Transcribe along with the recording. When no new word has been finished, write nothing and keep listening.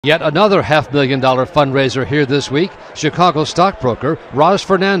Yet another $500,000 fundraiser here this week, Chicago stockbroker Rajiv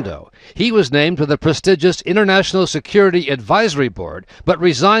Fernando. He was named to the prestigious International Security Advisory Board, but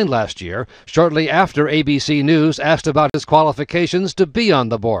resigned last year, shortly after ABC News asked about his qualifications to be on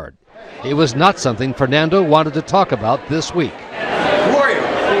the board. It was not something Fernando wanted to talk about this week. Who are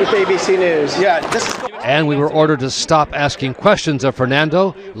you? With ABC News. Yeah, And we were ordered to stop asking questions of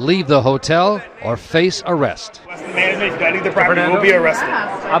Fernando, leave the hotel, or face arrest. Management, if you got any of the property, will be arrested.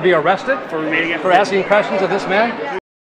 I'll be arrested for asking questions of this man?